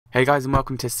Hey guys, and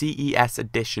welcome to CES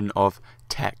edition of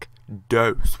Tech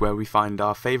Dose, where we find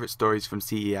our favourite stories from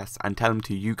CES and tell them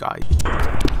to you guys.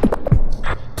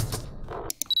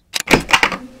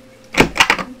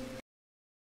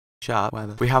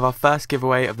 We have our first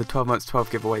giveaway of the 12 months 12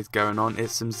 giveaways going on.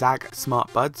 It's some Zag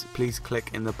Smart Buds. Please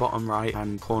click in the bottom right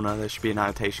hand corner, there should be an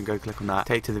annotation, go click on that,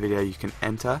 take to the video, you can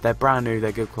enter. They're brand new,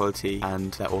 they're good quality,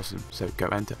 and they're awesome, so go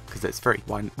enter, because it's free.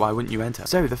 Why wouldn't you enter?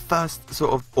 So the first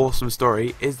sort of awesome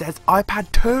story is there's iPad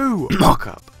 2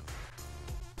 mock-up.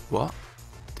 What?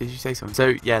 Did you say something?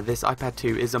 So yeah, this iPad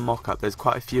 2 is a mock-up. There's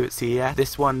quite a few at CES.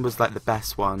 This one was like the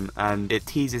best one, and it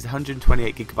teases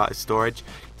 128GB of storage.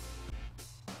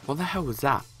 What the hell was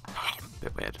that? A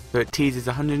bit weird. So it teases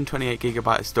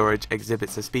 128GB of storage,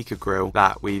 exhibits a speaker grill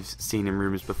that we've seen in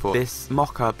rumours before. This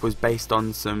mock-up was based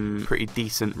on some pretty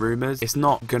decent rumours. It's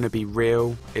not going to be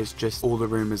real, it's just all the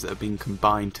rumours that have been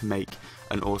combined to make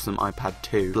an awesome iPad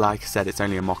 2. Like I said, it's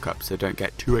only a mock-up, so don't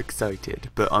get too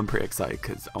excited. But I'm pretty excited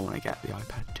because I want to get the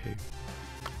iPad 2.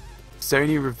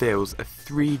 Sony reveals a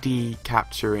 3D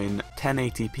capturing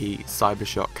 1080p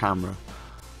CyberShot camera.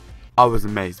 I was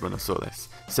amazed when I saw this.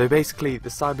 So basically the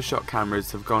CyberShot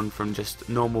cameras have gone from just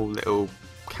normal little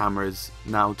cameras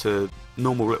now to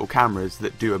normal little cameras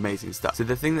that do amazing stuff. So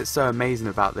the thing that's so amazing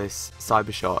about this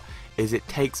CyberShot is it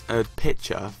takes a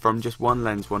picture from just one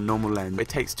lens, one normal lens. It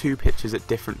takes two pictures at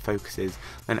different focuses,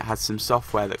 then it has some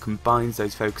software that combines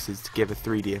those focuses to give a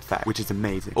 3D effect, which is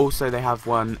amazing. Also they have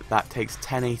one that takes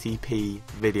 1080p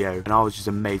video, and I was just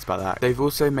amazed by that. They've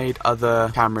also made other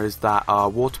cameras that are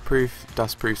waterproof,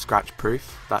 dustproof,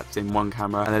 scratch-proof. That's in one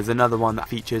camera, and there's another one that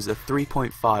features a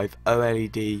 3.5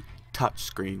 OLED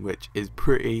touchscreen, which is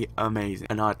pretty amazing,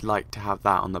 and I'd like to have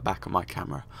that on the back of my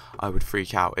camera. I would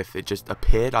freak out if it just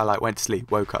appeared. I went to sleep,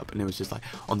 woke up, and it was just like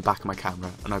on the back of my camera,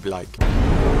 and I'd be like,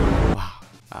 wow,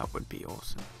 that would be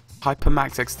awesome.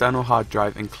 Hypermax external hard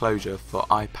drive enclosure for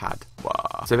iPad.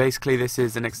 Wow. So basically this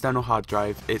is an external hard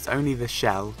drive. It's only the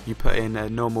shell. You put in a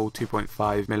normal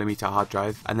 2.5mm hard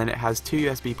drive, and then it has two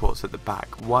USB ports at the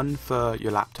back, one for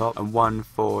your laptop and one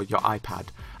for your iPad.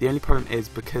 The only problem is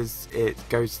because it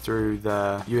goes through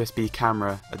the USB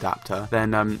camera adapter,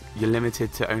 then you're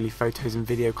limited to only photos and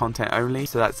video content only,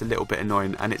 so that's a little bit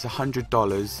annoying, and it's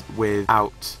 $100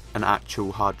 without an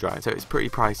actual hard drive. So it's pretty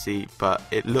pricey, but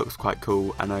it looks quite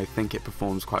cool, and I think it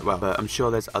performs quite well. But I'm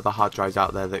sure there's other hard drives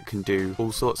out there that can do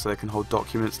all sorts, so they can hold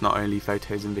documents, not only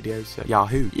photos and videos. So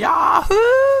Yahoo!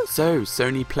 So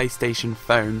Sony PlayStation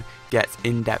Phone gets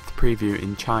in-depth preview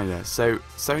in China. So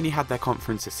Sony had their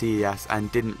conference at CES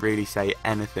and didn't really say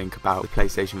anything about the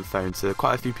PlayStation Phone, so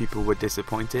quite a few people were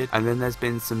disappointed. And then there's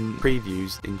been some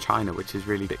previews in China, which is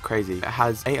really a bit crazy. It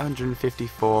has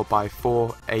 854 by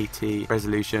 480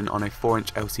 resolution on a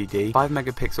 4-inch LCD,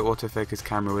 5-megapixel autofocus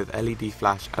camera with LED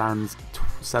flash, and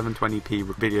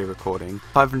 720p video recording,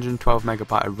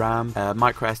 512MB of RAM,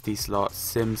 micro SD slot,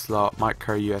 SIM slot,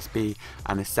 micro USB,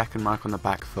 and a second mic on the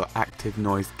back for active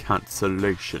noise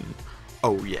cancellation.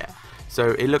 Oh yeah.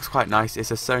 So it looks quite nice.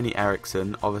 It's a Sony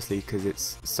Ericsson, obviously, because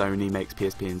it's Sony makes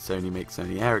PSP and Sony makes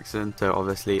Sony Ericsson, so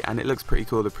obviously, and it looks pretty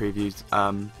cool, the previews.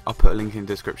 I'll put a link in the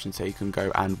description so you can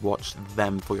go and watch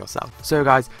them for yourself. So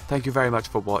guys, thank you very much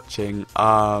for watching.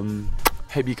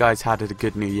 Hope you guys had a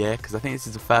good new year, because I think this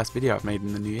is the first video I've made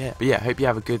in the new year. But yeah, hope you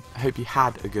had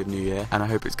a good new year, and I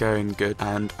hope it's going good,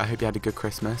 and I hope you had a good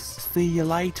Christmas. See you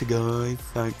later guys,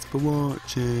 thanks for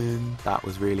watching. That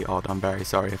was really odd, I'm very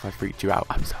sorry if I freaked you out,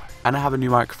 I'm sorry. And I have a new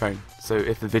microphone, so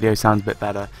if the video sounds a bit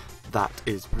better, that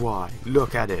is why.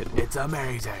 Look at it, it's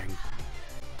amazing.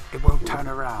 It won't turn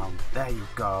around, there you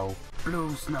go.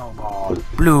 Blue snowball,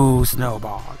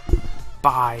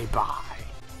 bye bye,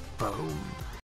 boom.